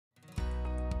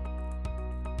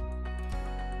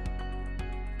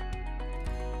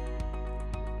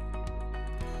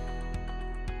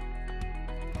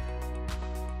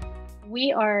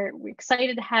We're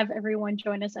excited to have everyone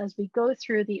join us as we go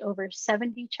through the over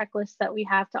 70 checklists that we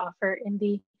have to offer in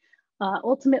the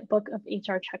Ultimate Book of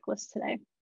HR Checklists today.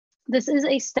 This is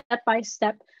a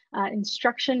step-by-step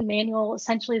instruction manual,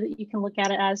 essentially, that you can look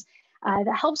at it as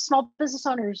that helps small business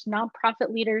owners, nonprofit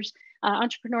leaders,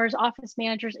 entrepreneurs, office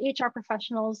managers, HR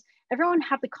professionals, everyone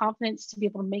have the confidence to be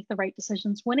able to make the right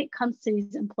decisions when it comes to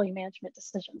these employee management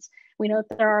decisions. We know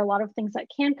that there are a lot of things that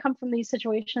can come from these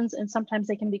situations, and sometimes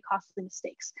they can be costly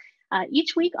mistakes.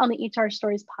 Each week on the HR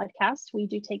Stories podcast, we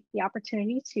do take the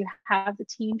opportunity to have the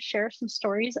team share some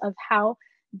stories of how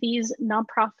these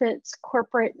nonprofits,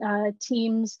 corporate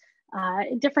teams,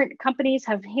 different companies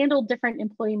have handled different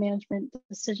employee management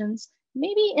decisions,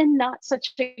 maybe in not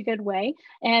such a good way.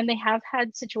 And they have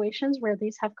had situations where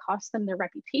these have cost them their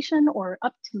reputation or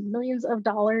up to millions of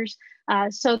dollars.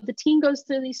 So the team goes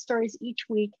through these stories each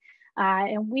week.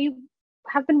 And we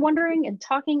have been wondering and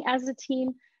talking as a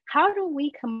team, how do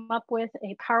we come up with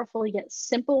a powerful yet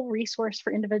simple resource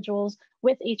for individuals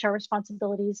with HR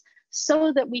responsibilities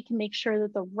so that we can make sure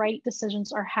that the right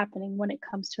decisions are happening when it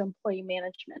comes to employee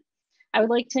management? I would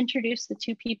like to introduce the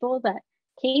two people that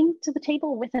came to the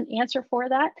table with an answer for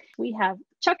that. We have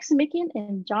Chuck Simikian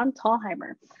and John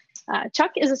Thalheimer.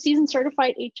 Chuck is a seasoned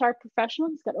certified HR professional.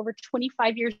 He's got over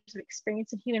 25 years of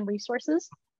experience in human resources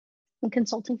and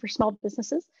consulting for small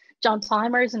businesses. John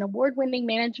Thalheimer is an award-winning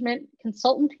management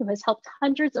consultant who has helped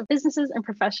hundreds of businesses and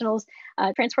professionals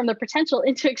transform their potential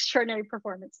into extraordinary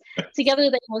performance. Together,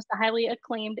 they host a highly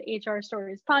acclaimed HR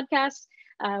Stories podcast,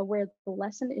 where the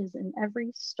lesson is in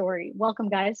every story. Welcome,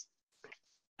 guys.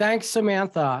 Thanks,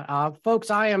 Samantha. Folks,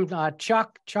 I am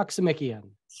Chuck Simikian.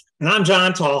 And I'm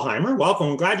John Thalheimer. Welcome.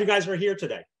 I'm glad you guys are here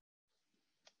today.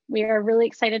 We are really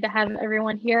excited to have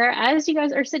everyone here. As you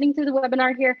guys are sitting through the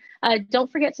webinar here, don't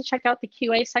forget to check out the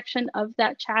QA section of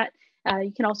that chat.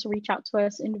 You can also reach out to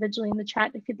us individually in the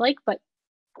chat if you'd like, but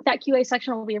that QA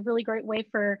section will be a really great way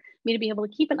for me to be able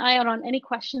to keep an eye out on any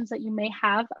questions that you may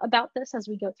have about this as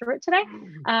we go through it today.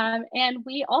 And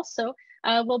we also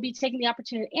will be taking the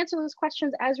opportunity to answer those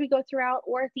questions as we go throughout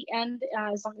or at the end,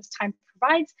 as long as time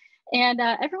provides. And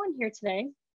everyone here today,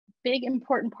 big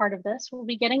important part of this, will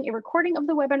be getting a recording of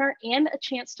the webinar and a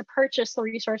chance to purchase the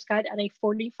resource guide at a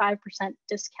 45%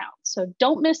 discount. So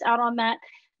don't miss out on that.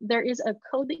 There is a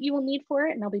code that you will need for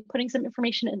it, and I'll be putting some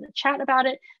information in the chat about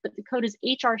it, but the code is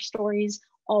HR Stories,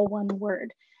 all one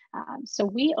word. So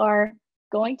we are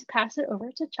going to pass it over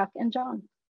to Chuck and John.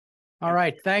 All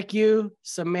right. Thank you,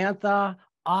 Samantha.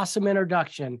 Awesome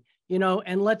introduction.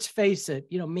 And let's face it,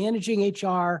 managing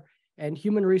HR and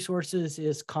human resources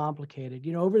is complicated.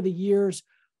 Over the years,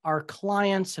 our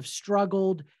clients have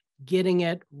struggled getting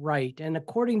it right. And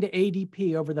according to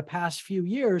ADP, over the past few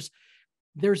years,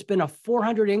 there's been a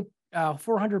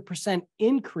 400%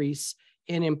 increase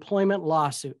in employment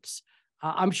lawsuits.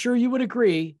 I'm sure you would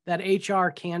agree that HR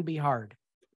can be hard.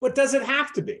 But does it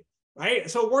have to be, right?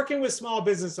 So working with small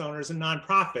business owners and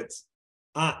nonprofits,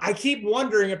 I keep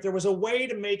wondering if there was a way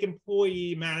to make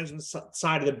employee management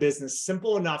side of the business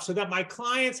simple enough so that my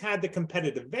clients had the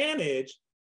competitive advantage,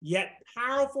 yet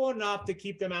powerful enough to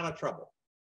keep them out of trouble.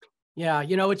 Yeah,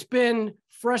 it's been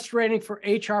frustrating for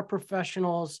HR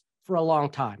professionals for a long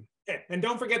time. And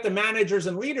don't forget the managers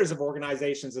and leaders of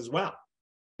organizations as well.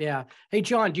 Yeah. Hey,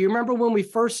 John, do you remember when we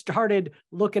first started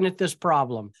looking at this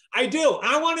problem? I do.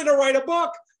 I wanted to write a book,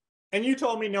 and you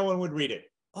told me no one would read it.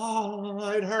 Oh,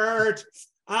 it hurt.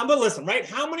 But listen, right?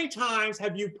 How many times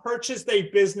have you purchased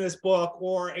a business book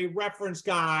or a reference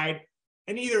guide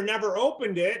and either never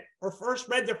opened it or first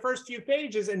read the first few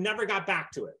pages and never got back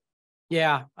to it?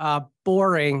 Yeah.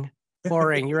 Boring,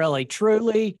 really,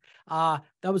 truly. That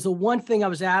was the one thing I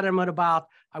was adamant about.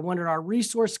 I wanted our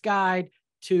resource guide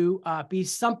to be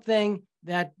something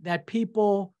that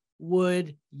people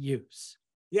would use.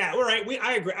 Yeah, all right.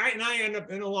 I agree. I end up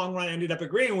in the long run ended up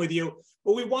agreeing with you.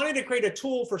 But we wanted to create a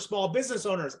tool for small business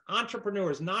owners,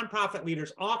 entrepreneurs, nonprofit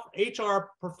leaders,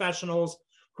 HR professionals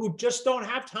who just don't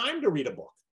have time to read a book.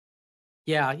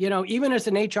 Yeah, even as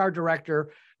an HR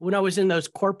director, when I was in those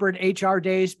corporate HR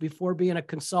days before being a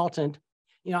consultant,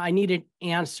 I needed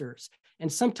answers.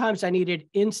 And sometimes I needed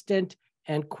instant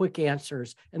and quick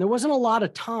answers. And there wasn't a lot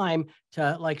of time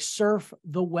to surf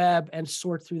the web and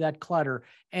sort through that clutter.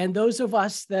 And those of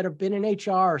us that have been in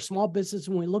HR or small business,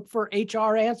 when we look for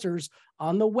HR answers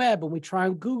on the web and we try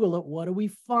and Google it, what do we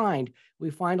find? We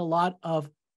find a lot of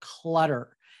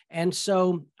clutter. And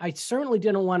so I certainly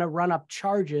didn't want to run up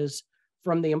charges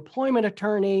from the employment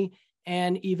attorney.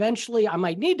 And eventually I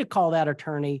might need to call that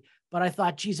attorney. But I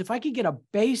thought, geez, if I could get a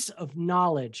base of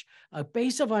knowledge, a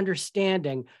base of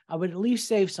understanding, I would at least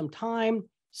save some time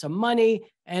some money,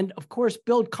 and of course,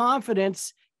 build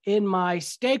confidence in my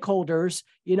stakeholders,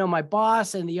 my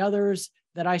boss and the others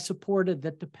that I supported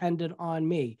that depended on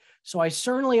me. So I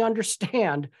certainly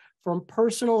understand from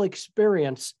personal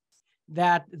experience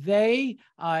that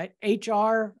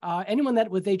HR, anyone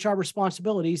that with HR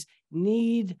responsibilities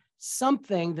need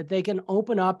something that they can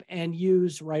open up and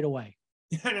use right away.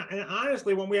 And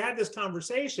honestly, when we had this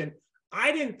conversation,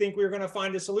 I didn't think we were going to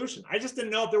find a solution. I just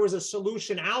didn't know if there was a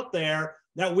solution out there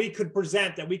that we could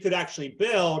present, that we could actually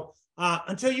build,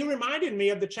 until you reminded me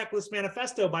of the Checklist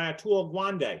Manifesto by Atul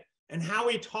Gawande and how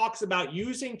he talks about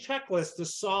using checklists to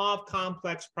solve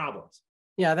complex problems.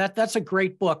 Yeah, that's a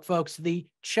great book, folks. The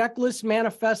Checklist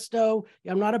Manifesto.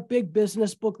 I'm not a big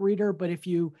business book reader, but if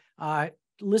you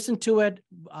listen to it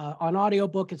on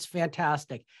audiobook, it's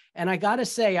fantastic. And I got to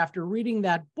say, after reading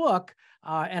that book,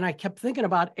 and I kept thinking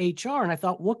about HR, and I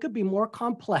thought, what could be more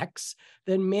complex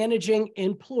than managing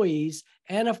employees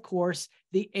and, of course,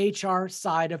 the HR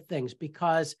side of things,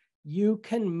 because you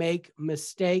can make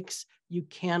mistakes. You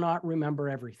cannot remember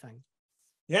everything.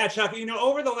 Yeah, Chuck,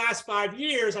 over the last 5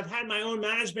 years, I've had my own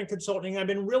management consulting. I've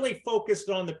been really focused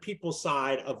on the people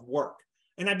side of work.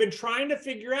 And I've been trying to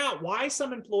figure out why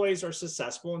some employees are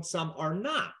successful and some are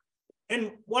not.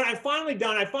 And what I've finally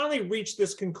done, I finally reached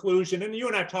this conclusion, and you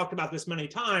and I have talked about this many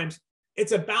times.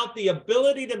 It's about the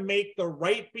ability to make the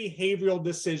right behavioral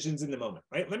decisions in the moment,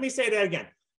 right? Let me say that again.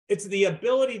 It's the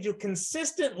ability to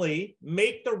consistently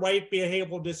make the right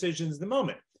behavioral decisions in the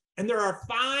moment. And there are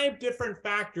 5 different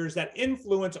factors that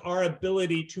influence our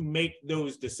ability to make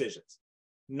those decisions: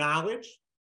 knowledge,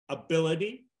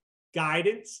 ability,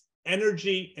 guidance,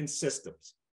 energy, and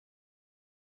systems.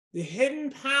 The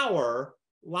hidden power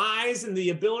lies in the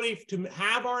ability to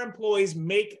have our employees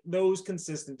make those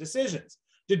consistent decisions.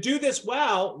 To do this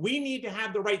well, we need to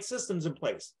have the right systems in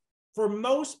place. For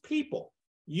most people,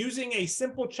 using a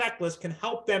simple checklist can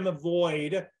help them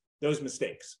avoid those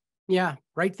mistakes. Yeah,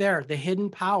 right there. The hidden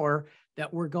power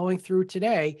that we're going through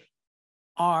today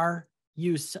are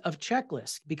use of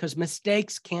checklists, because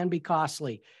mistakes can be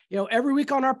costly. Every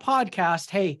week on our podcast,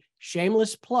 hey,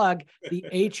 shameless plug,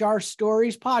 the HR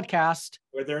Stories podcast,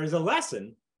 where there is a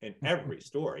lesson in every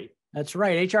story. That's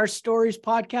right.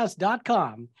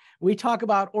 HRStoriesPodcast.com. We talk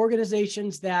about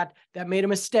organizations that made a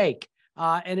mistake,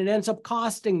 and it ends up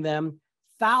costing them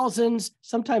thousands,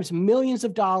 sometimes millions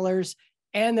of dollars,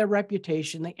 and their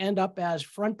reputation. They end up as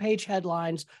front page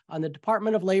headlines on the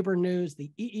Department of Labor News, the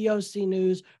EEOC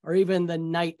News, or even the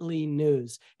Nightly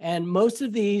News. And most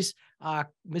of these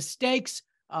mistakes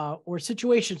or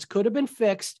situations could have been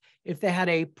fixed if they had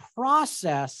a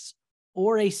process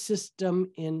or a system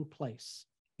in place.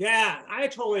 Yeah, I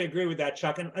totally agree with that,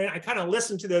 Chuck. And I kind of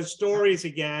listen to those stories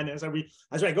again as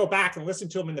I go back and listen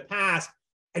to them in the past.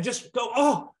 I just go,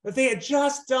 oh, if they had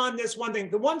just done this one thing.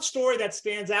 The one story that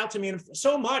stands out to me, and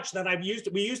so much that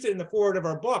we used it in the forward of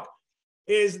our book,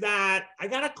 is that I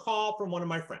got a call from one of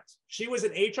my friends. She was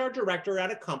an HR director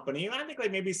at a company, and I think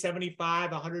like maybe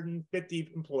 75,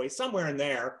 150 employees, somewhere in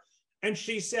there. And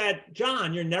she said,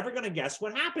 John, you're never going to guess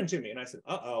what happened to me. And I said,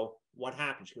 uh-oh, what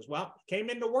happened? She goes, well, came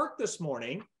into work this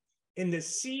morning, and the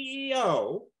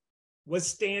CEO was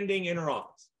standing in her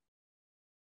office,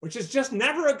 which is just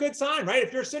never a good sign, right?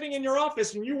 If you're sitting in your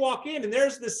office and you walk in and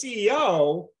there's the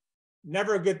CEO,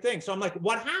 never a good thing. So I'm like,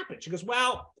 what happened? She goes,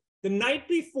 well, the night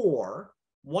before,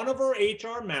 one of our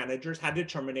HR managers had to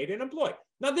terminate an employee.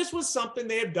 Now, this was something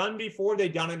they had done before.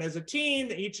 They'd done it as a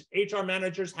team. Each HR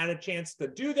managers had a chance to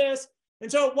do this.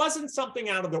 And so it wasn't something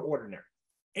out of the ordinary.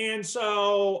 And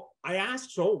so I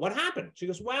asked, so what happened? She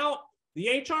goes, well,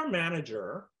 the HR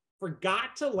manager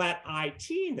forgot to let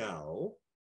IT know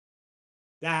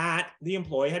that the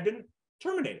employee had been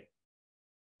terminated.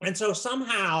 And so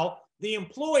somehow the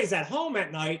employee's at home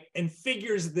at night and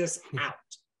figures this out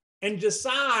and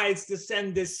decides to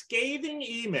send this scathing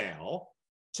email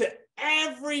to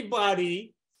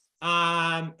everybody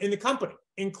in the company,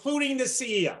 including the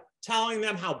CEO, telling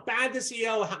them how bad the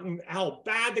CEO, how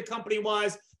bad the company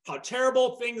was, how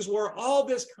terrible things were, all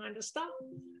this kind of stuff.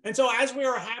 And so as we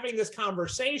were having this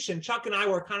conversation, Chuck and I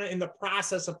were kind of in the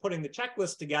process of putting the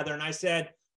checklist together. And I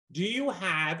said, do you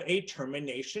have a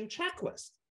termination checklist?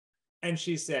 And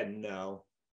she said, no.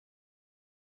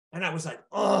 And I was like,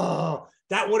 oh,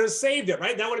 that would have saved it,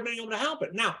 right? That would have been able to help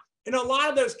it. Now, in a lot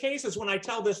of those cases, when I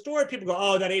tell this story, people go,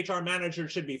 oh, that HR manager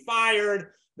should be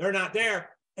fired. They're not there.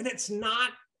 And it's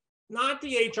not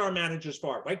the HR manager's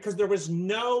fault, right? Because there was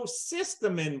no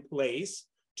system in place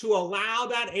to allow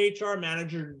that HR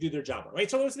manager to do their job, right?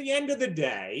 So it was the end of the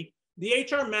day. The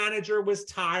HR manager was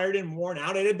tired and worn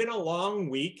out. It had been a long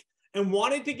week and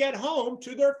wanted to get home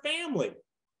to their family.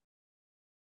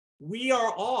 we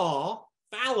are all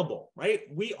fallible, right?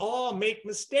 We all make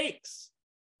mistakes.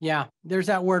 Yeah, there's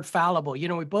that word fallible. You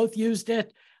know, we both used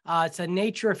it. It's a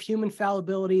nature of human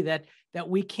fallibility that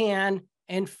we can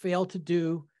and fail to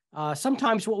do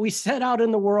sometimes what we set out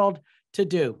in the world to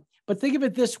do. But think of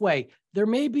it this way. There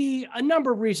may be a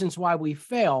number of reasons why we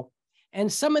fail,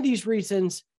 and some of these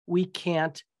reasons we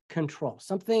can't control.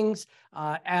 Some things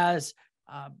as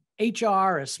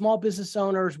HR, as small business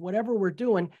owners, whatever we're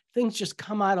doing, things just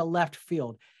come out of left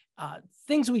field.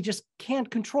 Things we just can't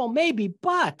control, maybe,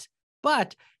 but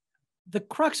the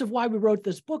crux of why we wrote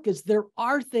this book is there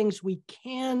are things we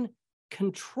can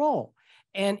control.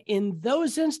 And in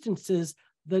those instances,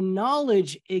 the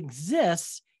knowledge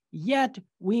exists, yet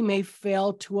we may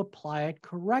fail to apply it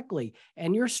correctly.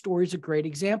 And your story is a great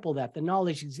example of that. The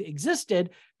knowledge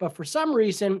existed, but for some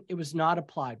reason it was not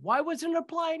applied. Why wasn't it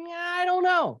applied? I don't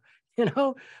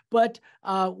know. But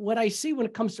what I see when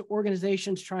it comes to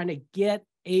organizations trying to get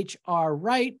HR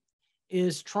right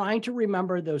is trying to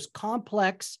remember those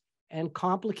complex and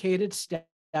complicated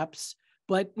steps,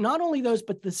 but not only those,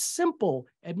 but the simple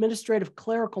administrative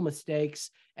clerical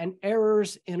mistakes and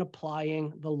errors in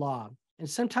applying the law. And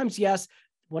sometimes, yes,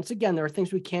 once again, there are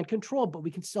things we can't control, but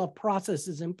we can still have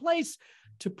processes in place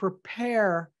to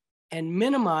prepare and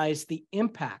minimize the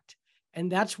impact.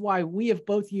 And that's why we have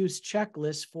both used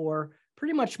checklists for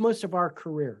pretty much most of our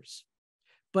careers.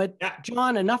 But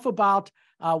John, enough about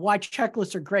why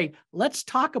checklists are great. Let's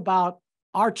talk about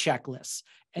our checklists.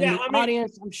 And the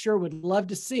audience, I'm sure, would love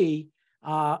to see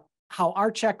how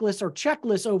our checklists or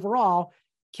checklists overall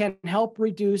can help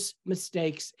reduce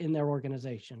mistakes in their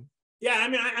organization. Yeah, I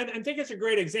mean, I think it's a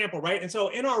great example, right? And so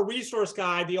in our resource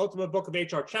guide, the Ultimate Book of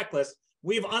HR Checklists,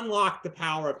 we've unlocked the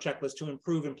power of checklists to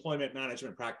improve employment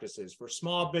management practices for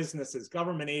small businesses,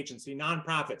 government agency,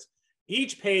 nonprofits.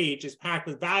 Each page is packed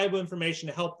with valuable information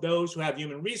to help those who have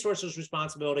human resources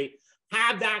responsibility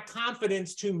have that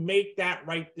confidence to make that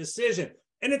right decision.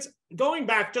 And it's going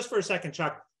back just for a second,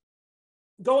 Chuck,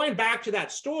 going back to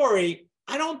that story,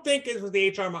 I don't think it was the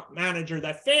HR manager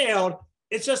that failed.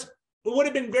 It's just, it would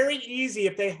have been very easy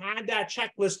if they had that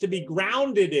checklist to be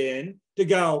grounded in to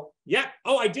go, yeah,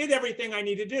 oh, I did everything I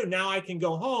need to do. Now I can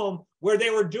go home, where they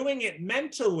were doing it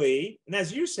mentally. And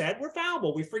as you said, we're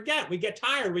fallible. We forget, we get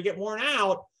tired, we get worn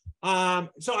out.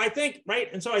 So I think, right.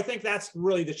 And so I think that's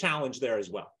really the challenge there as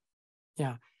well.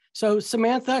 Yeah. So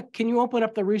Samantha, can you open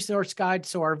up the resource guide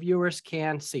so our viewers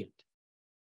can see it?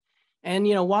 And,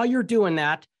 while you're doing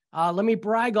that, let me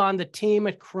brag on the team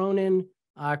at Cronin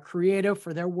Creative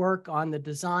for their work on the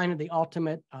design of the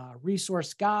Ultimate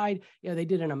Resource Guide. They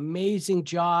did an amazing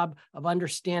job of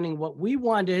understanding what we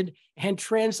wanted and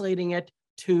translating it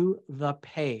to the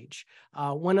page.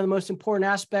 One of the most important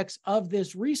aspects of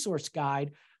this resource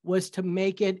guide was to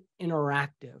make it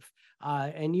interactive.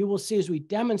 And you will see as we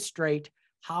demonstrate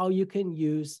how you can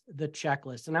use the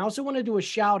checklist. And I also want to do a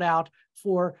shout out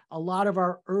for a lot of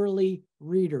our early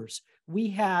readers. We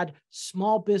had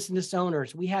small business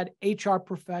owners, we had HR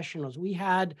professionals, we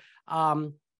had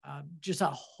just a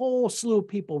whole slew of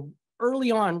people early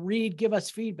on read, give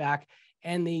us feedback,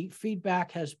 and the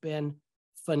feedback has been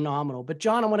phenomenal. But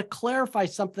John, I want to clarify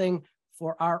something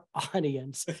for our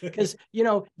audience, because,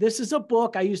 this is a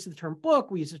book. I use the term book,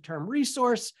 we use the term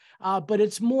resource, but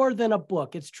it's more than a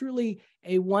book. It's truly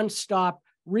a one-stop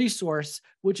resource,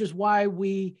 which is why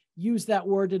we use that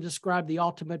word to describe the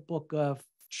Ultimate Book of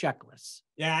Checklists.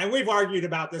 Yeah, and we've argued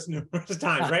about this numerous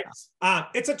times, right?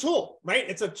 It's a tool, right?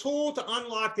 It's a tool to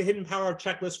unlock the hidden power of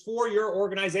checklists for your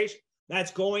organization.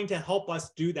 That's going to help us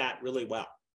do that really well.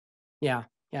 Yeah,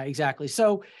 exactly.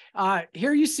 So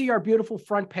here you see our beautiful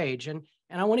front page, and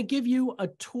I want to give you a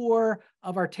tour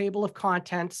of our table of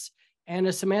contents. And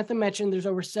as Samantha mentioned, there's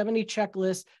over 70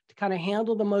 checklists to kind of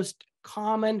handle the most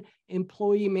common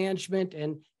employee management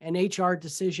and HR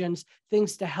decisions,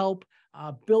 things to help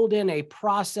build in a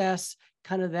process,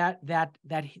 kind of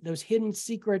those hidden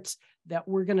secrets that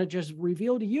we're going to just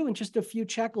reveal to you in just a few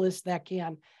checklists that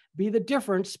can be the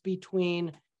difference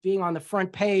between being on the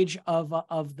front page of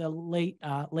the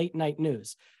late night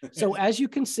news. So as you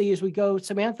can see, as we go,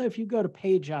 Samantha, if you go to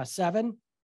page 7.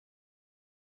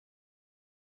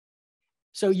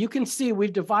 So you can see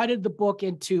we've divided the book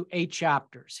into 8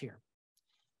 chapters here.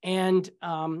 And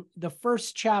the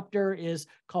first chapter is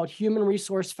called Human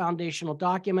Resource Foundational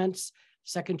Documents.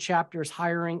 Second chapter is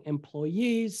Hiring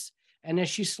Employees. And as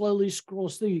she slowly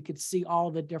scrolls through, you could see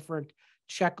all the different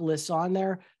checklists on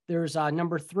there. There's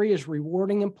number 3 is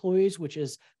Rewarding Employees, which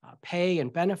is pay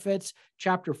and benefits.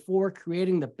 Chapter 4,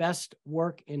 Creating the Best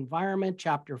Work Environment.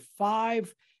 Chapter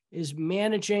 5 is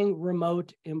Managing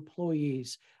Remote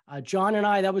Employees. John and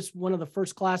I, that was one of the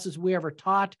first classes we ever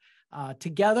taught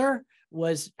together,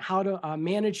 was how to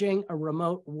managing a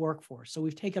remote workforce. So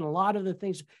we've taken a lot of the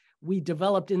things we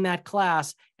developed in that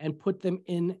class and put them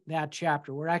in that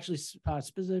chapter. We're actually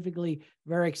specifically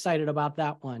very excited about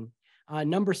that one.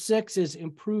 Number 6 is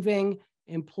improving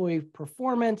employee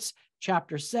performance.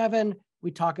 Chapter 7,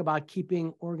 we talk about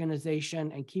keeping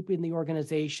organization and keeping the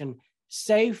organization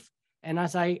safe. And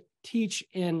as I teach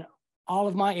in all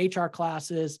of my HR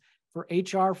classes for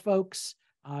HR folks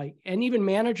and even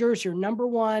managers, your number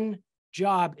one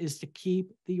job is to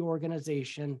keep the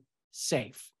organization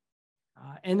safe.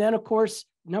 And then, of course,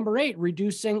 number 8,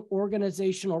 reducing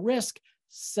organizational risk,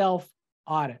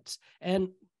 self-audits. And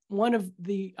one of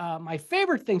the my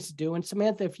favorite things to do, and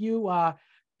Samantha, if you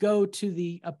go to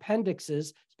the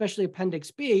appendixes, especially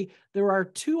Appendix B, there are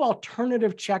 2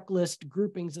 alternative checklist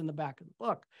groupings in the back of the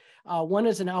book. One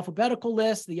is an alphabetical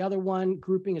list. The other one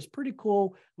grouping is pretty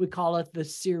cool. We call it the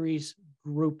series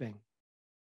grouping.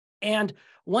 And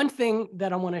one thing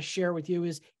that I want to share with you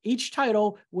is each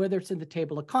title, whether it's in the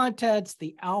table of contents,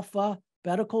 the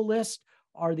alphabetical list,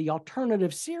 or the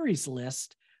alternative series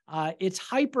list, it's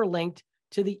hyperlinked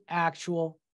to the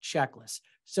actual checklist.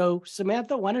 So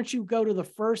Samantha, why don't you go to the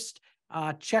first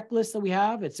checklist that we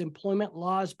have? It's employment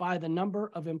laws by the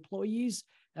number of employees.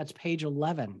 That's page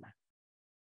 11.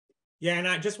 Yeah, and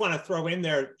I just want to throw in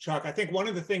there, Chuck, I think one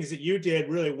of the things that you did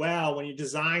really well when you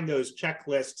designed those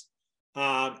checklists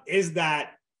is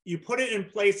that you put it in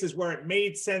places where it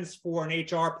made sense for an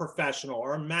HR professional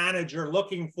or a manager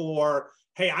looking for,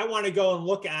 hey, I want to go and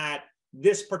look at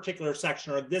this particular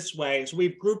section or this way. And so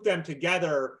we've grouped them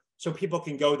together so people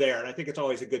can go there. And I think it's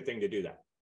always a good thing to do that.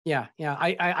 Yeah.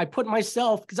 I put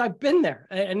myself, because I've been there,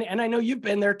 and I know you've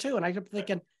been there too. And I kept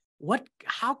thinking,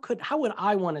 how would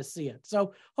I want to see it?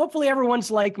 So hopefully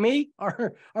everyone's like me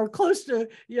or close to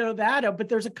that. But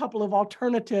there's a couple of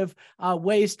alternative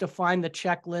ways to find the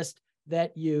checklist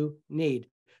that you need.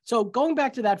 So going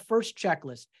back to that first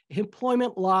checklist,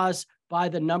 employment laws by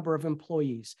the number of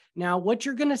employees. Now, what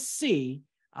you're going to see,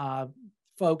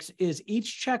 folks, is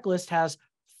each checklist has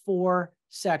 4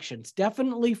 sections,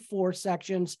 definitely 4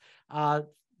 sections.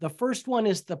 The first one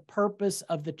is the purpose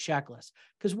of the checklist,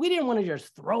 because we didn't want to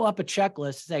just throw up a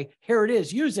checklist, say, here it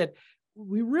is, use it.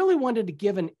 We really wanted to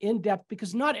give an in-depth,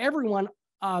 because not everyone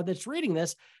that's reading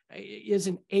this is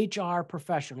an HR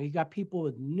professional. You've got people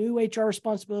with new HR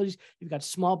responsibilities. You've got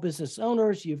small business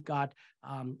owners. You've got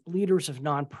leaders of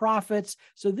nonprofits.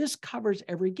 So this covers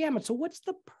every gamut. So what's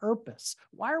the purpose?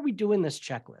 Why are we doing this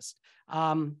checklist?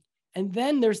 And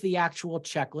then there's the actual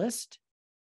checklist.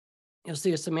 You'll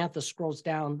see as Samantha scrolls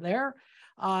down there.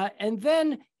 And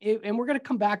then, and we're going to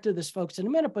come back to this, folks, in a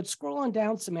minute, but scroll on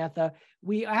down, Samantha,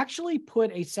 we actually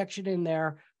put a section in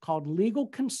there called legal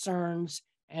concerns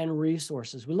and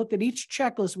resources. We looked at each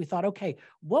checklist. We thought, okay,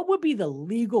 what would be the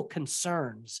legal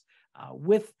concerns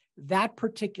with that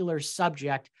particular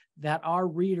subject that our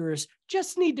readers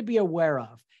just need to be aware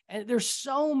of? And there's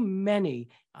so many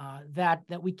that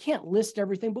we can't list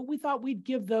everything, but we thought we'd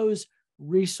give those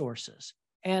resources.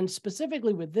 And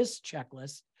specifically with this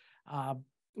checklist,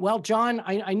 well, John,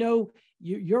 I know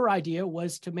your idea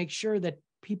was to make sure that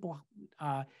people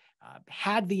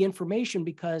had the information,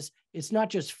 because it's not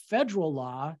just federal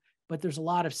law, but there's a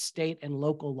lot of state and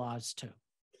local laws too.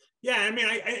 Yeah, I mean,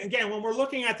 again, when we're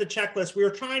looking at the checklist, we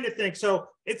were trying to think. So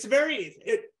it's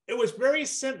it was very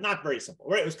simple, not very simple,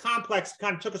 right? It was complex. It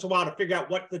kind of took us a while to figure out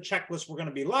what the checklist were going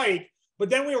to be like. But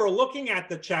then we were looking at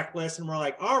the checklist and we're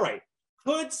like, all right,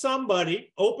 could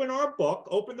somebody open our book,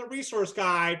 open the resource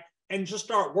guide, and just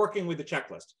start working with the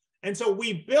checklist? And so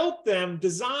we built them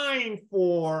designed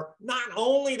for not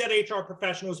only that HR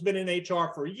professional who's been in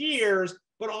HR for years,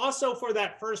 but also for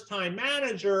that first-time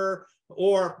manager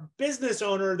or business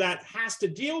owner that has to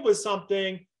deal with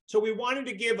something. So we wanted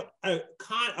to give a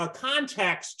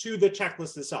context to the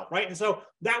checklist itself, right? And so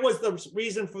that was the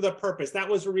reason for the purpose. That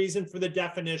was the reason for the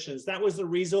definitions. That was the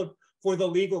reason for the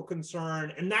legal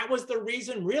concern. And that was the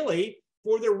reason really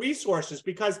for the resources,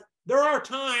 because there are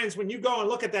times when you go and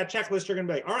look at that checklist, you're going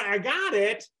to be like, all right, I got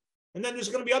it. And then there's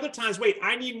going to be other times, wait,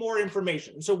 I need more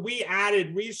information. So we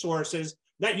added resources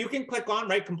that you can click on,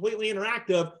 right? Completely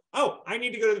interactive. Oh, I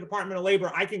need to go to the Department of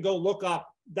Labor. I can go look up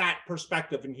that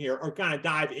perspective in here or kind of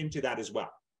dive into that as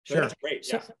well. So sure. That's great.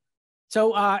 Yeah.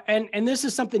 So, and this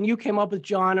is something you came up with,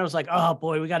 John. I was like, oh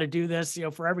boy, we got to do this,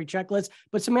 for every checklist.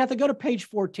 But Samantha, go to page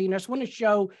 14. I just want to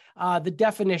show the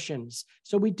definitions.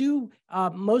 So we do,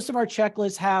 most of our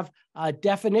checklists have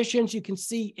definitions. You can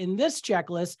see in this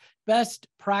checklist, best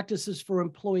practices for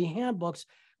employee handbooks,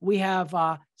 we have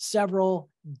several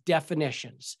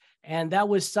definitions. And that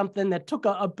was something that took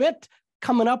a bit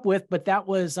coming up with, but that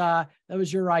was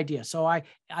your idea. So I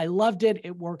loved it.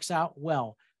 It works out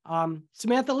well.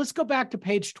 Samantha, let's go back to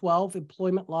page 12,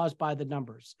 employment laws by the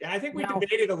numbers. Yeah, I think we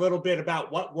debated a little bit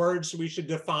about what words we should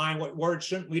define, what words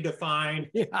shouldn't we define.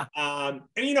 Yeah. And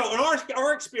in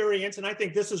our experience, and I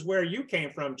think this is where you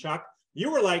came from, Chuck, you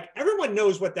were like, everyone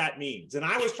knows what that means. And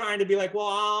I was trying to be like,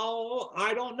 well,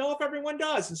 I don't know if everyone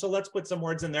does. And so let's put some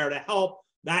words in there to help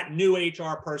that new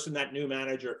HR person, that new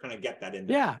manager kind of get that in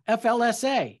there. Yeah,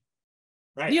 FLSA.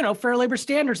 Right. Fair Labor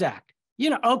Standards Act.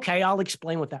 Okay, I'll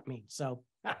explain what that means. So,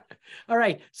 all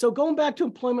right. So going back to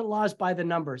employment laws by the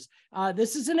numbers,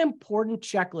 this is an important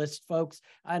checklist, folks.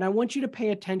 And I want you to pay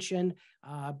attention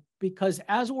because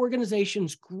as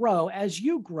organizations grow, as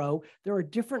you grow, there are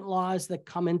different laws that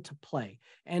come into play.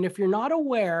 And if you're not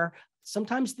aware,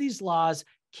 sometimes these laws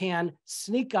can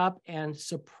sneak up and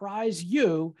surprise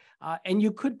you, and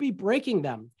you could be breaking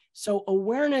them. So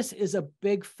awareness is a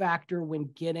big factor when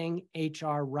getting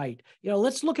HR right.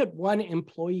 Let's look at one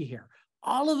employee here.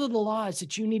 All of the laws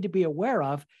that you need to be aware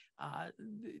of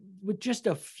with just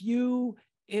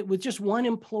one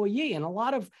employee. And a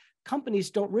lot of companies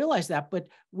don't realize that, but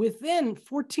within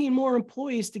 14 more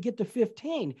employees to get to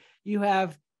 15, you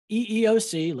have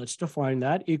EEOC, let's define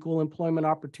that, Equal Employment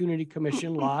Opportunity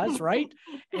Commission laws, right?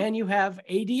 And you have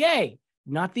ADA,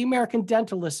 not the American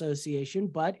Dental Association,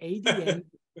 but ADA,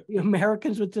 the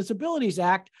Americans with Disabilities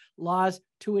Act laws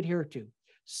to adhere to.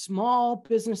 Small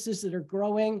businesses that are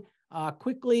growing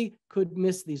quickly could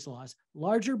miss these laws.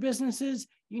 Larger businesses,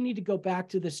 you need to go back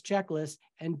to this checklist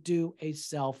and do a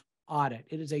self-audit.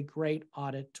 It is a great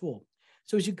audit tool.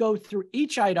 So as you go through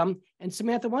each item, and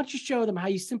Samantha, why don't you show them how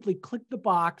you simply click the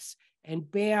box and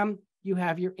bam, you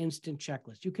have your instant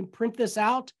checklist. You can print this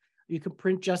out. You can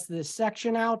print just this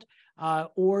section out,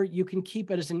 or you can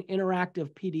keep it as an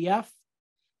interactive PDF,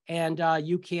 and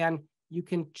you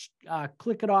can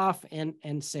click it off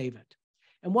and save it.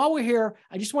 And while we're here,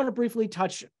 I just want to briefly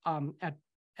touch at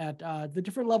the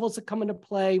different levels that come into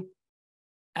play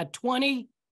at 20,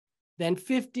 then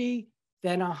 50,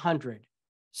 then 100.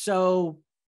 So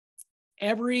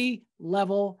every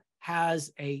level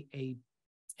has an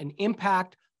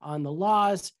impact on the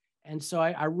laws. And so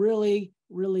I really,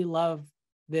 really love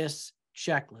this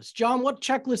checklist. John, what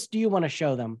checklist do you want to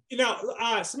show them?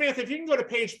 Samantha, if you can go to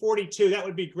page 42, that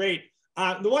would be great.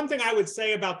 The one thing I would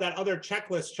say about that other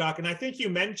checklist, Chuck, and I think you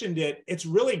mentioned it, it's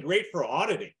really great for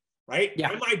auditing, right?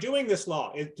 Yeah. Am I doing this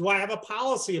law? Do I have a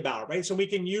policy about it, right? So we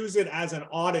can use it as an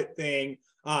audit thing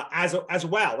as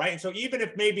well, right? And so even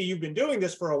if maybe you've been doing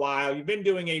this for a while, you've been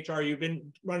doing HR, you've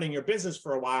been running your business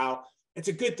for a while, it's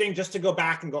a good thing just to go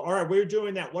back and go, all right, we're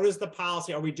doing that. What is the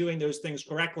policy? Are we doing those things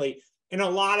correctly? And a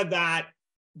lot of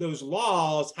those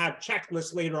laws have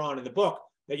checklists later on in the book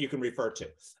that you can refer to.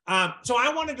 So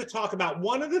I wanted to talk about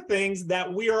one of the things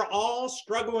that we are all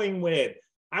struggling with.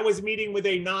 I was meeting with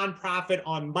a nonprofit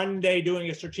on Monday doing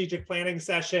a strategic planning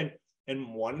session.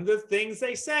 And one of the things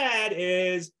they said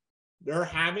is they're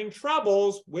having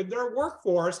troubles with their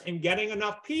workforce and getting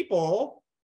enough people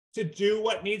to do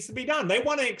what needs to be done. They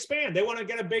want to expand. They want to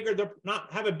get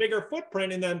have a bigger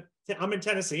footprint I'm in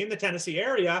Tennessee, in the Tennessee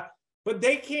area, but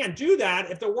they can't do that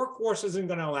if the workforce isn't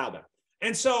going to allow them.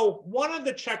 And so one of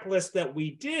the checklists that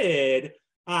we did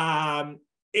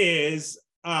is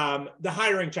the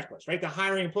hiring checklist, right? The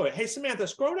hiring employee. Hey, Samantha,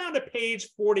 scroll down to page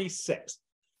 46.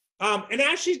 And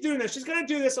as she's doing this, she's going to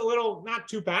do this a little, not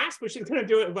too fast, but she's going to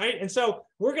do it right. And so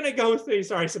we're going to go through,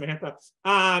 sorry, Samantha.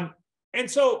 And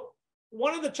so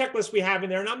one of the checklists we have in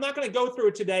there, and I'm not going to go through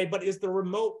it today, but is the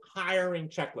remote hiring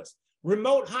checklist.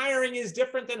 Remote hiring is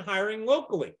different than hiring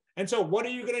locally. And so what are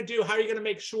you going to do? How are you going to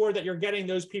make sure that you're getting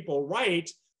those people right?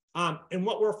 And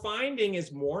what we're finding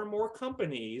is more and more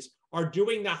companies are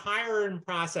doing the hiring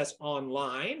process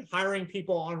online, hiring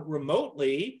people on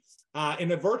remotely in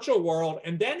a virtual world,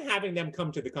 and then having them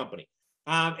come to the company.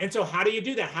 And so how do you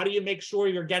do that? How do you make sure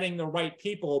you're getting the right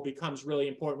people becomes really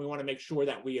important. We want to make sure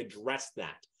that we address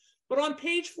that. But on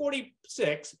page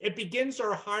 46, it begins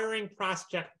our hiring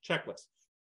process checklist,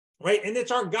 right? And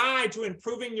it's our guide to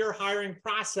improving your hiring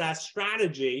process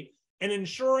strategy and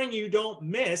ensuring you don't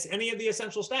miss any of the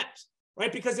essential steps,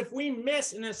 right? Because if we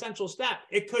miss an essential step,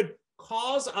 it could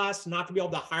cause us not to be able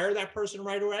to hire that person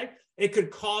right away. It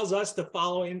could cause us to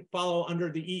follow under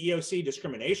the EEOC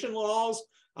discrimination laws,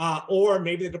 or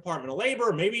maybe the Department of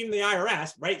Labor, maybe even the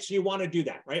IRS, right? So you want to do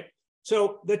that, right?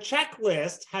 So the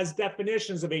checklist has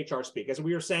definitions of HR speak. As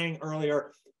we were saying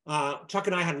earlier, Chuck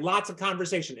and I had lots of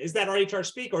conversation. Is that our HR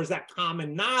speak, or is that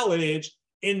common knowledge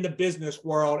in the business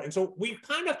world? And so we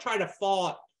kind of try to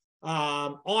fall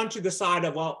onto the side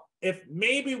of, well, if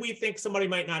maybe we think somebody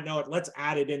might not know it, let's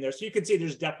add it in there. So you can see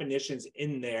there's definitions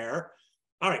in there.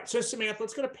 All right, so Samantha,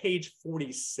 let's go to page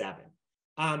 47.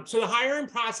 So the hiring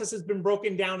process has been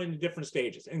broken down into different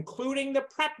stages, including the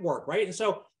prep work, right? And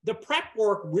so the prep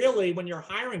work really, when you're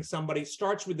hiring somebody,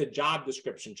 starts with the job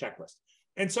description checklist.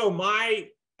 And so my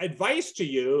advice to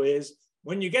you is,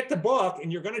 when you get the book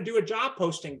and you're going to do a job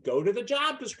posting, go to the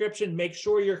job description, make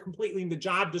sure you're completing the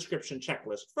job description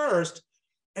checklist first,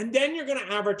 and then you're going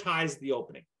to advertise the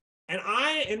opening. And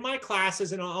in my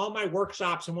classes and all my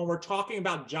workshops, and when we're talking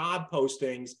about job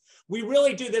postings, we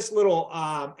really do this little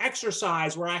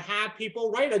exercise where I have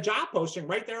people write a job posting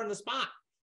right there on the spot.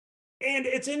 And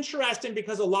it's interesting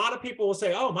because a lot of people will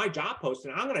say, oh, my job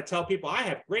posting, I'm going to tell people I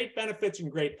have great benefits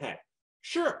and great pay.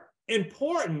 Sure,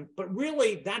 important, but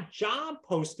really that job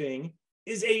posting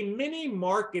is a mini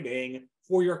marketing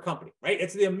for your company, right?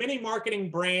 It's the mini marketing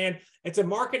brand. It's a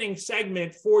marketing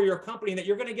segment for your company that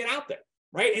you're going to get out there,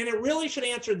 right? And it really should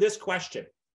answer this question.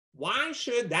 Why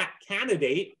should that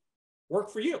candidate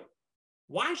work for you?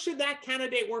 Why should that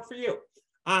candidate work for you?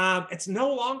 It's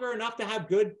no longer enough to have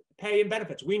good pay and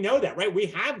benefits. We know that, right? We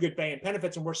have good pay and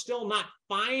benefits, and we're still not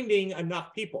finding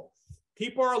enough people.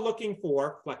 People are looking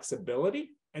for flexibility,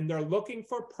 and they're looking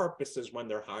for purposes when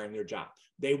they're hiring their job.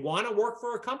 They want to work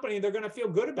for a company they're going to feel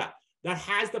good about, that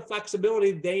has the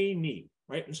flexibility they need,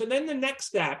 right? And so then the next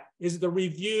step is the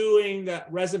reviewing the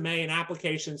resume and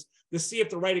applications to see if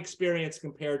the right experience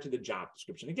compared to the job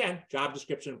description. Again, job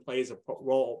description plays a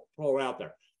role out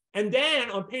there. And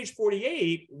then on page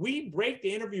 48, we break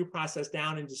the interview process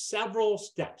down into several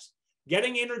steps.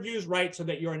 Getting interviews right so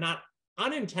that you're not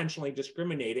unintentionally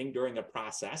discriminating during the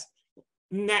process,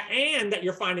 and that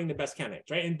you're finding the best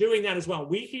candidates, right? And doing that as well.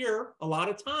 We hear a lot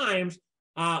of times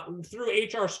through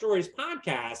HR Stories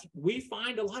podcast, we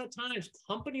find a lot of times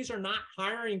companies are not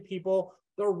hiring people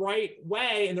the right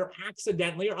way, and they're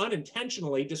accidentally or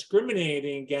unintentionally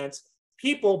discriminating against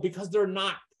people because they're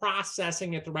not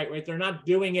processing it the right way. They're not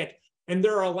doing it, and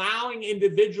they're allowing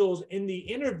individuals in the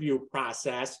interview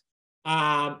process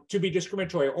to be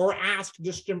discriminatory or ask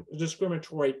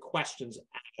discriminatory questions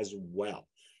as well.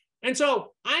 And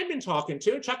so I've been talking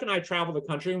to, Chuck and I travel the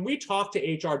country, and we talk to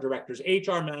HR directors,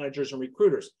 HR managers, and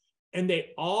recruiters. And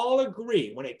they all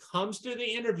agree when it comes to the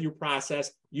interview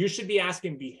process, you should be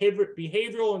asking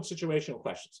behavioral and situational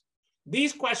questions.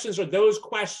 These questions are those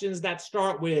questions that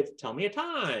start with, tell me a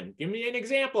time, give me an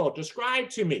example, describe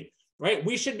to me, right?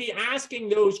 We should be asking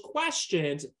those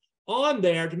questions on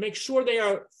there to make sure they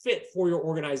are fit for your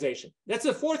organization. That's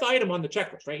the fourth item on the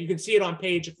checklist, right? You can see it on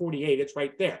page 48, it's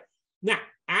right there. Now,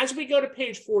 as we go to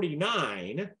page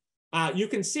 49, you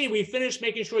can see we finished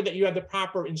making sure that you have the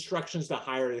proper instructions to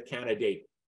hire the candidate,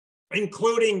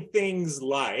 including things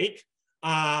like,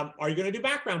 are you going to do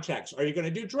background checks? Are you going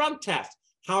to do drug tests?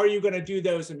 How are you going to do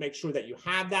those and make sure that you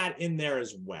have that in there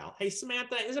as well? Hey,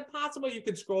 Samantha, is it possible you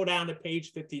could scroll down to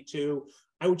page 52?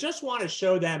 I would just want to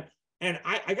show them. And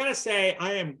I got to say,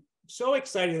 I am so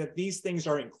excited that these things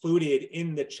are included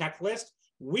in the checklist.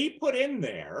 We put in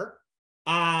there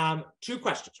two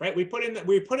questions, right? We put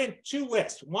in two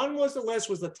lists. One was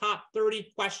the top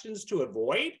 30 questions to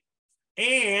avoid,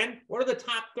 and what are the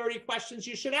top 30 questions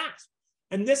you should ask?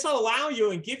 And this will allow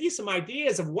you and give you some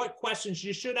ideas of what questions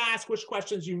you should ask, which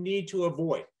questions you need to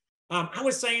avoid. I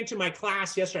was saying to my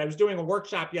class yesterday, I was doing a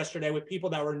workshop yesterday with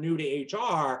people that were new to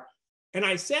HR, and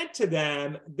I said to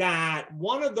them that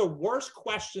one of the worst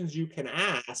questions you can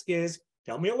ask is,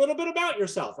 tell me a little bit about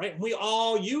yourself, right? And we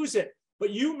all use it.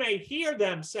 But you may hear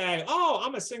them say, oh,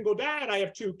 I'm a single dad, I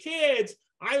have 2 kids,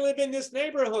 I live in this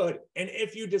neighborhood. And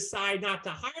if you decide not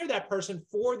to hire that person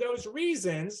for those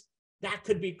reasons, that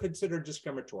could be considered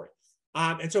discriminatory.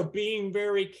 And so being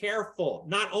very careful,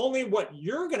 not only what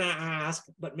you're going to ask,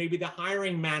 but maybe the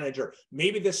hiring manager,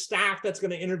 maybe the staff that's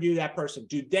going to interview that person.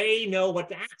 Do they know what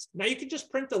to ask? Now you can just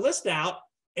print the list out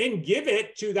and give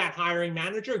it to that hiring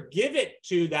manager, give it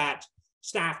to that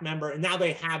staff member, and now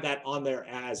they have that on there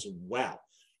as well.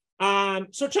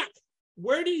 So Chuck,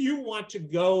 where do you want to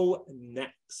go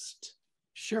next?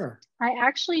 Sure. I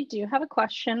actually do have a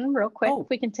question real quick, if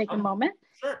we can take a moment.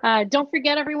 Sure. Don't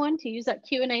forget, everyone, to use that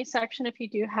Q&A section if you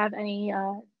do have any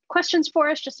questions for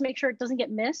us, just to make sure it doesn't get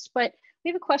missed. But we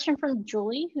have a question from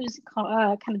Julie, who's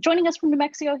kind of joining us from New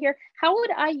Mexico here. How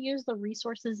would I use the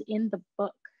resources in the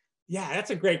book? Yeah, that's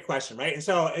a great question, right? And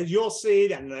so as you'll see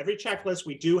that in every checklist,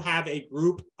 we do have a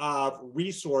group of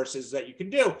resources that you can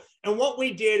do. And what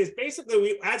we did is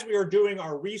basically, as we were doing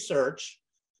our research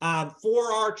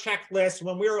for our checklist,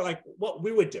 when we were like, what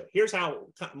we would do, here's how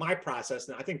my process,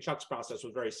 and I think Chuck's process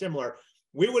was very similar.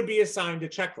 we would be assigned a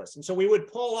checklist. And so we would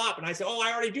pull up and I say, oh,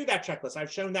 I already do that checklist.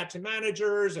 I've shown that to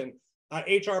managers and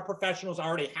HR professionals. I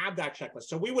already have that checklist.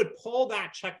 So we would pull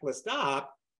that checklist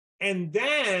up, and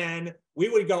then we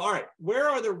would go, all right, where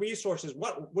are the resources?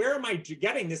 Where am I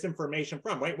getting this information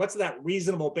from, right? What's that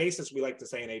reasonable basis, we like to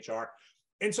say in HR?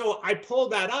 And so I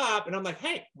pulled that up and I'm like,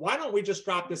 hey, why don't we just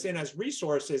drop this in as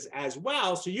resources as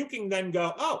well? So you can then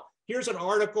go, oh, here's an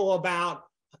article about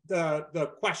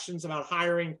the questions about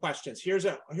hiring questions. Here's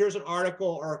an article,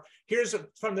 or here's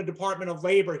from the Department of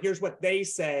Labor. Here's what they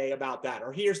say about that.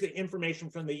 Or here's the information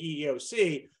from the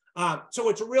EEOC. So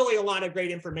it's really a lot of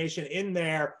great information in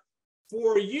there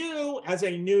for you as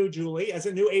a new Julie, as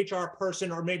a new HR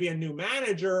person, or maybe a new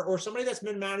manager, or somebody that's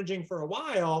been managing for a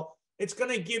while. It's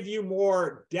going to give you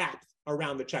more depth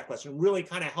around the checklist and really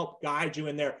kind of help guide you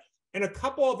in there. And a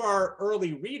couple of our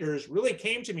early readers really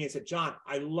came to me and said, John,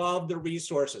 I love the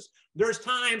resources. There's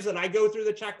times that I go through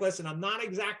the checklist and I'm not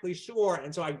exactly sure.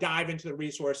 And so I dive into the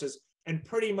resources, and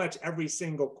pretty much every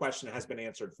single question has been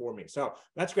answered for me. So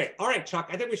that's great. All right, Chuck,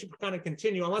 I think we should kind of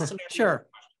continue unless somebody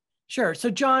Sure. So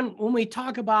John, when we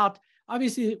talk about,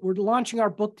 obviously we're launching our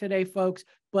book today, folks,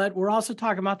 but we're also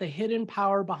talking about the hidden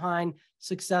power behind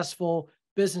successful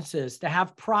businesses. To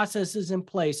have processes in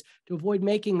place to avoid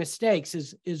making mistakes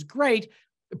is great,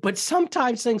 but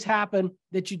sometimes things happen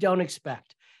that you don't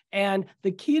expect. And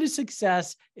the key to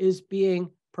success is being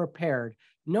prepared,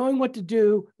 knowing what to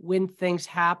do when things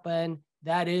happen.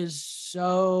 That is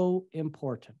so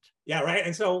important. Yeah, right.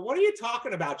 And so what are you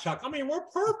talking about, Chuck? I mean, we're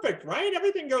perfect, right?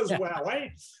 Everything goes well,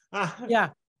 right? Yeah.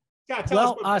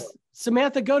 Tell us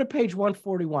Samantha, go to page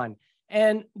 141.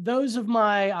 And those of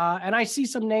my, and I see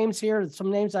some names here,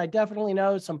 some names I definitely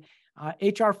know, some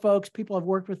HR folks, people I've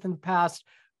worked with in the past.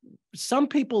 Some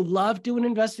people love doing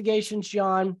investigations,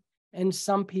 John, and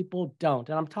some people don't.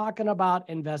 And I'm talking about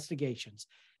investigations.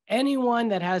 Anyone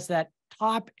that has that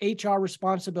top HR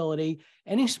responsibility,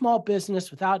 any small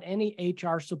business without any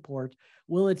HR support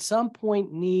will at some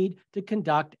point need to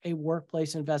conduct a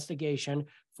workplace investigation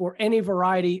for any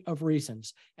variety of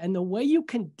reasons. And the way you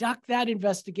conduct that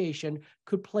investigation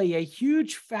could play a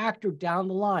huge factor down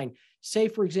the line. Say,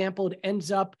 for example, it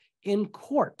ends up in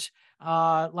court.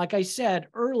 Like I said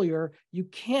earlier, you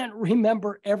can't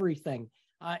remember everything,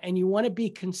 and you want to be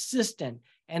consistent.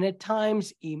 And at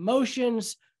times,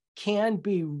 emotions can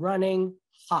be running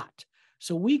hot.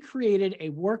 So we created a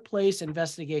workplace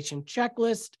investigation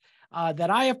checklist that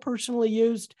I have personally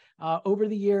used over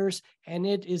the years, and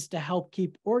it is to help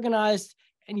keep organized,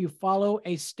 and you follow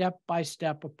a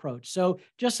step-by-step approach. So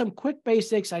just some quick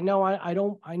basics. I know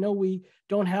I know we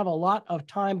don't have a lot of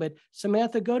time, but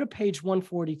Samantha, go to page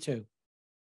 142.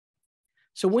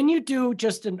 So when you do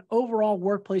just an overall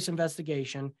workplace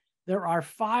investigation, there are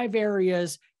 5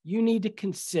 areas you need to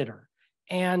consider.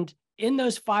 And in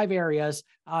those 5 areas,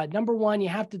 number 1, you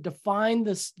have to define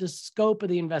the scope of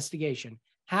the investigation.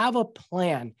 Have a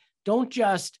plan. Don't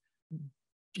just,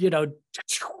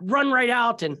 run right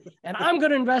out and I'm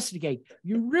going to investigate.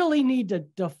 You really need to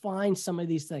define some of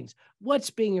these things. What's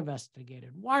being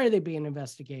investigated? Why are they being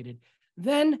investigated?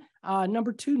 Then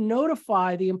number 2,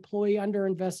 notify the employee under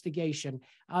investigation.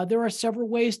 There are several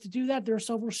ways to do that. There are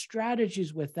several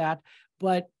strategies with that,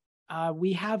 but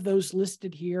we have those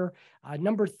listed here.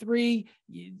 Number 3,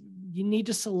 you need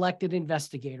to select an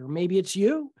investigator. Maybe it's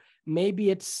you, maybe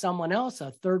it's someone else,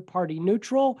 a third-party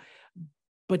neutral,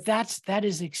 but that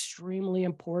is extremely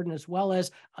important, as well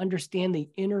as understand the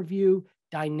interview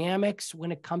dynamics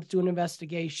when it comes to an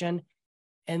investigation.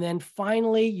 And then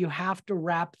finally, you have to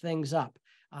wrap things up.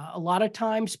 A lot of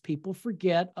times people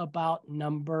forget about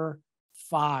number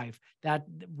 5, that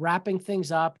wrapping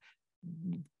things up.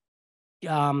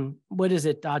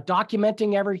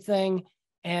 Documenting everything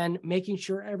and making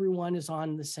sure everyone is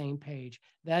on the same page.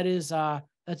 That's a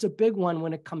big one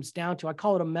when it comes down to, I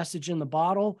call it a message in the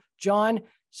bottle, John,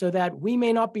 so that we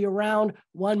may not be around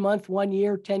 1 month, 1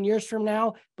 year, 10 years from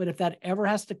now, but if that ever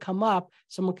has to come up,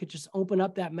 someone could just open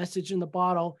up that message in the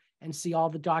bottle and see all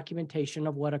the documentation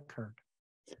of what occurred.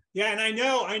 Yeah, and I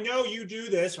know you do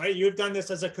this, right? You've done this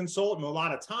as a consultant a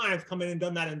lot of times, come in and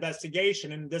done that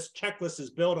investigation, and this checklist is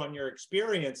built on your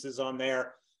experiences on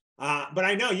there. But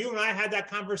I know you and I had that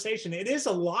conversation. It is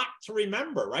a lot to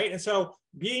remember, right? And so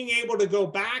being able to go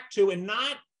back to and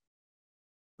not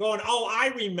going, oh, I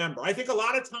remember. I think a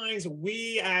lot of times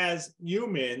we as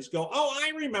humans go, oh,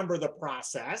 I remember the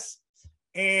process.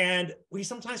 And we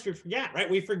sometimes forget, right?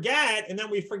 We forget, and then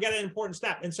we forget an important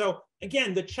step. And so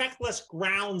again, the checklist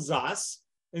grounds us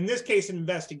in this case, an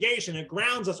investigation, it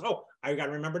grounds us. Oh, I got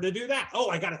to remember to do that. Oh,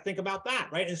 I got to think about that,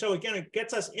 right? And so again, it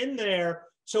gets us in there.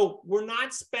 So we're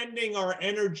not spending our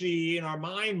energy and our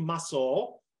mind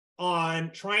muscle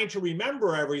on trying to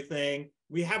remember everything.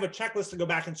 We have a checklist to go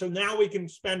back. And so now we can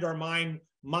spend our mind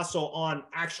muscle on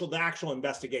the actual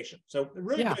investigation. So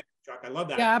really good, Chuck. I love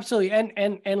that. Yeah, absolutely.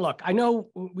 And look, I know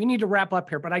we need to wrap up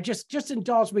here, but I just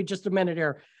indulge me just a minute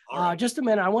here. Right. Just a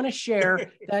minute. I want to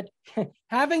share that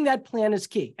having that plan is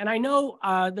key. And I know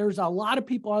there's a lot of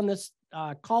people on this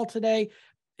call today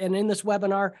and in this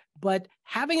webinar, but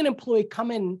having an employee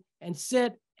come in and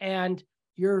sit and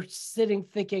you're sitting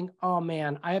thinking, oh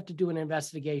man, I have to do an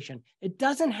investigation. It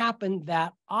doesn't happen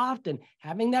that often.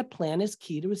 Having that plan is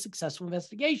key to a successful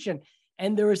investigation.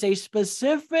 And there is a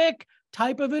specific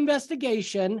type of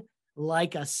investigation,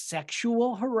 like a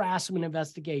sexual harassment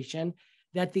investigation,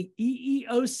 that the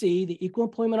EEOC, the Equal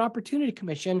Employment Opportunity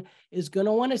Commission, is going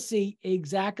to want to see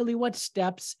exactly what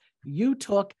steps you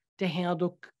took to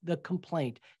handle the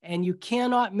complaint. And you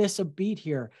cannot miss a beat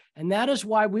here. And that is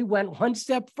why we went one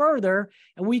step further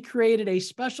and we created a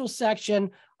special section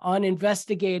on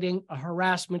investigating a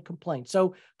harassment complaint.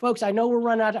 So folks, I know we're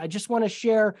running out. I just want to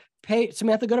share,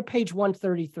 Samantha, go to page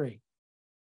 133.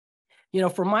 You know,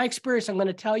 from my experience, I'm going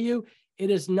to tell you,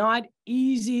 it is not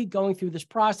easy going through this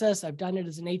process. I've done it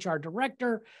as an HR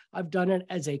director. I've done it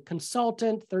as a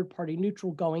consultant, third-party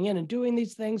neutral, going in and doing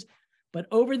these things. But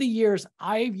over the years,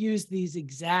 I've used these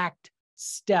exact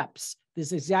steps,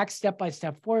 this exact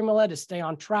step-by-step formula to stay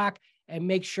on track and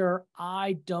make sure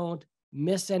I don't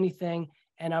miss anything.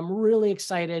 And I'm really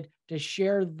excited to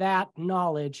share that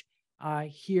knowledge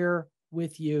here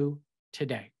with you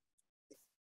today.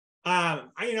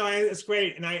 It's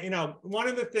great. And one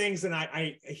of the things, and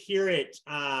I hear it,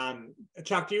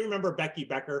 Chuck, do you remember Becky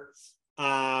Becker?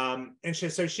 And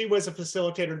she was a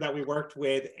facilitator that we worked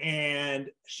with, and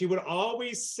she would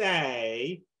always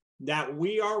say that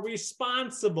we are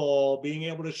responsible being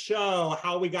able to show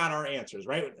how we got our answers,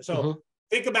 right? So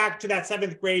think back to that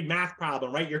 7th grade math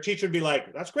problem, right? Your teacher would be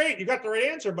like, that's great, you got the right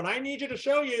answer, but I need you to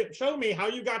show me how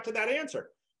you got to that answer.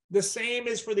 The same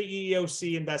is for the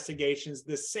EEOC investigations.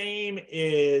 The same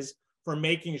is for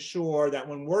making sure that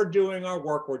when we're doing our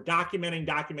work, we're documenting.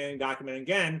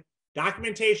 Again,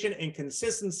 documentation and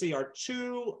consistency are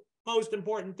two most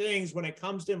important things when it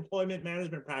comes to employment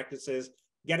management practices,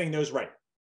 getting those right.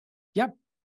 Yep.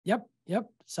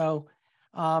 So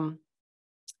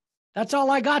that's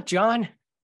all I got, John.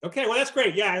 Okay, well, that's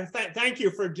great. Yeah, and thank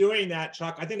you for doing that,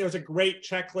 Chuck. I think there was a great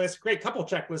checklist, great couple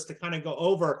checklists to kind of go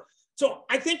over. So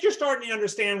I think you're starting to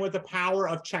understand what the power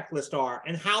of checklists are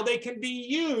and how they can be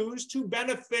used to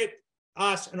benefit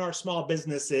us and our small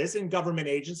businesses and government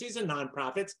agencies and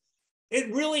nonprofits.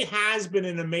 It really has been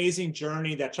an amazing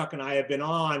journey that Chuck and I have been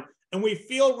on, and we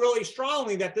feel really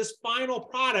strongly that this final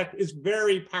product is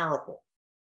very powerful.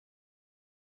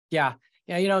 Yeah.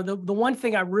 You know, the one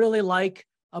thing I really like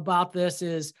about this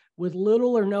is with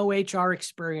little or no HR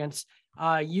experience,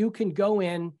 you can go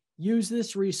in, use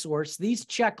this resource, these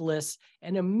checklists,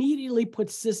 and immediately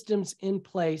put systems in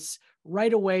place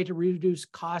right away to reduce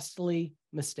costly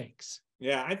mistakes.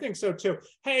 Yeah, I think so too.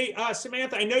 Hey,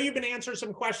 Samantha, I know you've been answering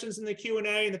some questions in the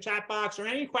Q&A in the chat box. Are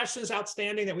any questions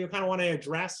outstanding that we kind of want to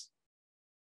address?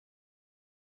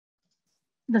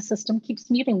 The system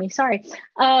keeps muting me, sorry.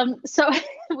 So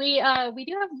we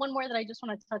do have one more that I just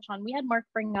want to touch on. We had Mark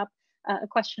bring up a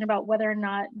question about whether or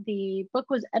not the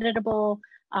book was editable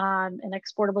and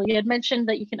exportable. You had mentioned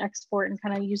that you can export and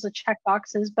kind of use the check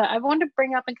boxes, but I wanted to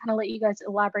bring up and kind of let you guys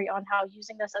elaborate on how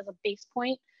using this as a base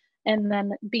point and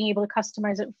then being able to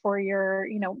customize it for your,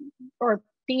 or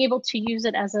being able to use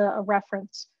it as a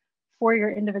reference for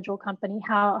your individual company,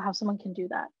 how someone can do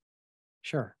that.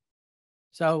 Sure.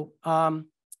 So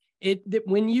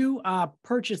when you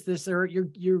purchase this,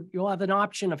 you'll have an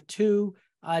option of two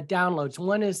downloads.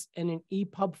 One is in an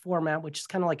EPUB format, which is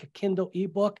kind of like a Kindle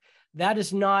ebook. That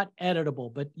is not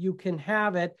editable, but you can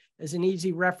have it as an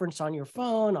easy reference on your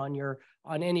phone,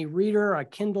 on any reader, a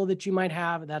Kindle that you might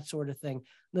have, that sort of thing.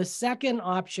 The second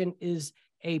option is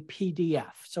a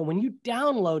PDF. So when you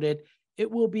download it,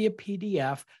 it will be a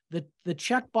PDF. The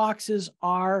check boxes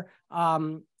are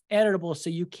editable, so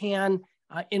you can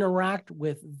interact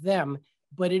with them,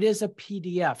 but it is a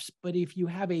PDF. But if you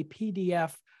have a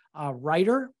PDF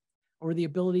writer or the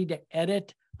ability to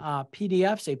edit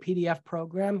PDFs, a PDF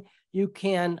program, you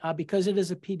can, because it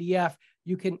is a PDF,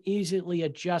 you can easily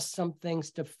adjust some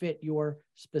things to fit your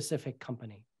specific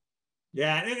company.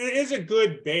 Yeah, and it is a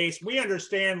good base. We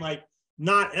understand, like,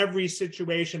 not every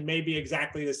situation may be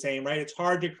exactly the same, right? It's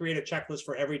hard to create a checklist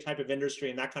for every type of industry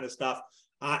and that kind of stuff.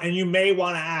 And you may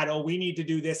want to add, oh, we need to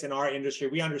do this in our industry.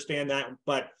 We understand that.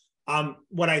 But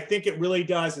what I think it really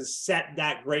does is set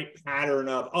that great pattern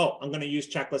of, oh, I'm going to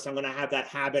use checklists. I'm going to have that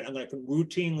habit. I'm going to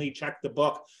routinely check the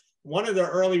book. One of the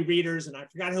early readers, and I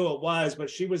forgot who it was, but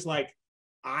she was like,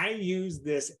 I use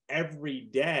this every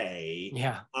day.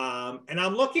 Yeah. And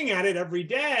I'm looking at it every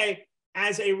day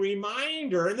as a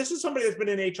reminder. And this is somebody that's been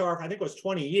in HR for, I think it was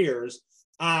 20 years.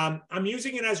 I'm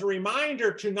using it as a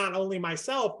reminder to not only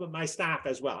myself, but my staff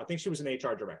as well. I think she was an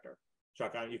HR director.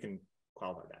 Chuck, you can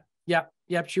qualify that.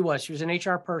 Yep, she was. She was an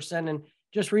HR person. And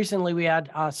just recently we had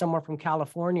someone from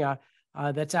California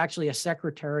that's actually a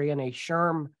secretary in a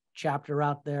SHRM chapter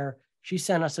out there. She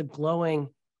sent us a glowing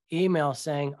email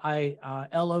saying, I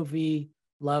LOV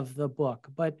love the book.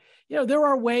 But, you know, there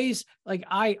are ways, like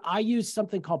I use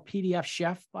something called PDF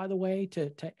Chef, by the way,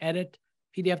 to edit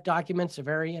PDF documents. Are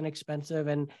very inexpensive.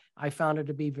 And I found it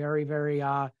to be very, very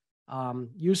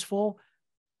useful.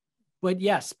 But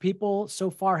yes, people so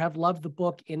far have loved the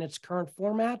book in its current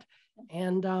format.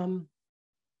 And,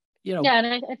 you know. Yeah,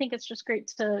 and I think it's just great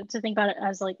to think about it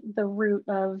as like the root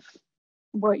of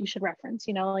what you should reference,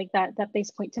 you know, like that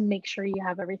base point to make sure you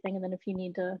have everything. And then if you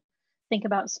need to think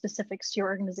about specifics to your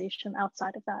organization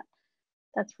outside of that,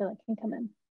 that's where that can come in.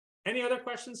 Any other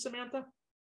questions, Samantha?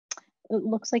 It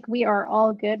looks like we are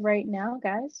all good right now,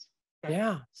 guys.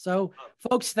 Yeah. So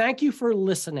folks, thank you for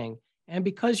listening. And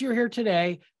because you're here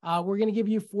today, we're going to give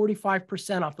you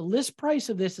 45% off. The list price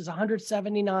of this is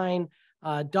 $179,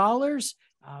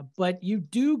 but you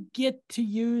do get to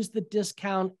use the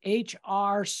discount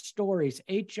HR Stories,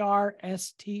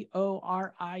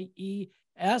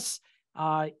 HRSTORIES.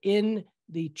 In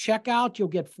the checkout, you'll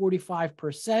get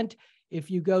 45%. If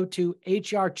you go to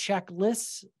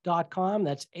hrchecklists.com,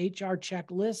 that's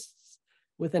hrchecklists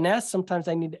with an S. Sometimes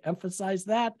I need to emphasize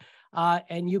that.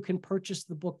 And you can purchase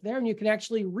the book there, and you can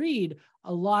actually read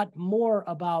a lot more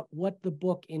about what the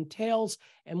book entails.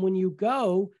 And when you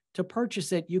go to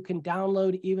purchase it, you can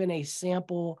download even a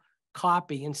sample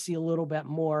copy and see a little bit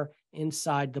more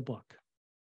inside the book.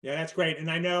 Yeah, that's great.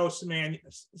 And I know,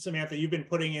 Samantha, you've been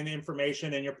putting in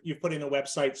information, and you've put in a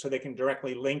website so they can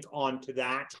directly link onto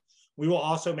that. We will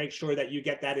also make sure that you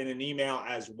get that in an email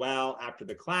as well after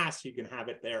the class. You can have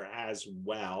it there as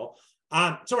well.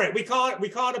 So right, we call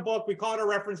it a book, we call it a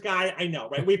reference guide. I know,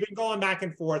 right? We've been going back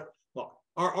and forth. Well,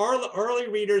 our early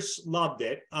readers loved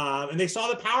it, and they saw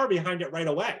the power behind it right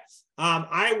away.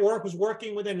 I was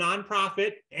working with a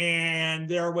nonprofit, and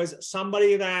there was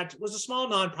somebody that was a small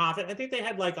nonprofit. I think they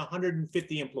had like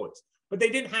 150 employees, but they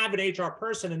didn't have an HR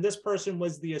person, and this person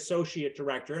was the associate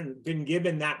director and been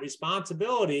given that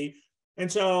responsibility. And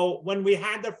so when we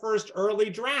had the first early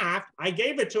draft, I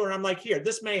gave it to her, and I'm like, here,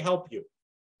 this may help you.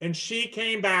 And she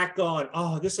came back going,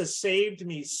 oh, this has saved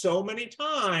me so many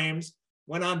times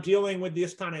when I'm dealing with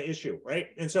this kind of issue, right?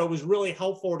 And so it was really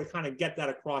helpful to kind of get that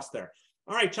across there.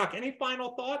 All right, Chuck, any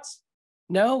final thoughts?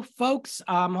 No, folks,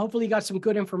 hopefully you got some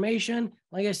good information.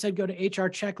 Like I said, go to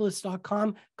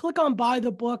hrchecklist.com, click on buy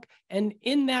the book. And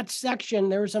in that section,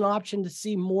 there's an option to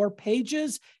see more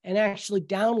pages and actually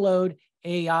download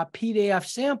a PDF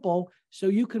sample so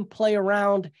you can play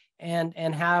around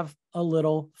and have a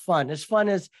little fun as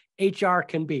HR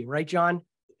can be, right, John?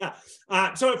 Yeah.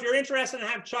 So if you're interested in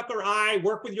have Chuck or I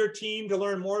work with your team to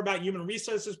learn more about human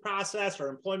resources process or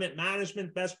employment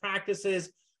management best practices,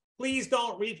 please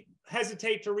don't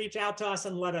hesitate to reach out to us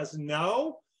and let us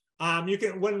know. You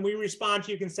can, when we respond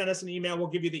to you, can send us an email. We'll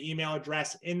give you the email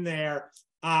address in there.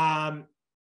 And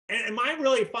my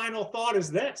really final thought is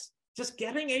this: just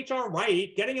getting HR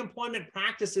right, getting employment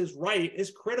practices right is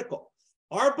critical.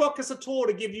 Our book is a tool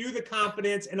to give you the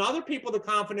confidence and other people the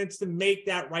confidence to make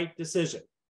that right decision.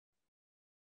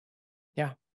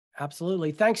 Yeah,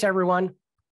 absolutely. Thanks, everyone.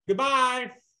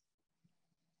 Goodbye.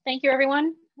 Thank you,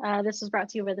 everyone. This was brought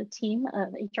to you by the team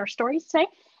of HR Stories today.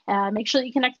 Make sure that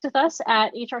you connect with us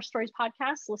at HR Stories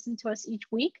Podcast, listen to us each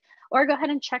week, or go ahead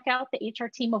and check out the HR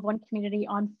Team of One community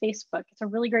on Facebook. It's a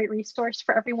really great resource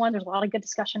for everyone. There's a lot of good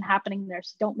discussion happening there,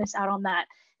 so don't miss out on that.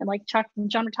 And like Chuck and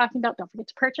John were talking about, don't forget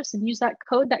to purchase and use that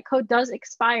code. That code does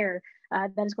expire.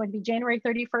 That is going to be January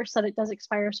 31st that it does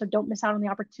expire, so don't miss out on the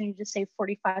opportunity to save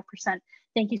 45%.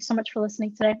 Thank you so much for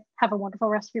listening today. Have a wonderful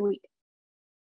rest of your week.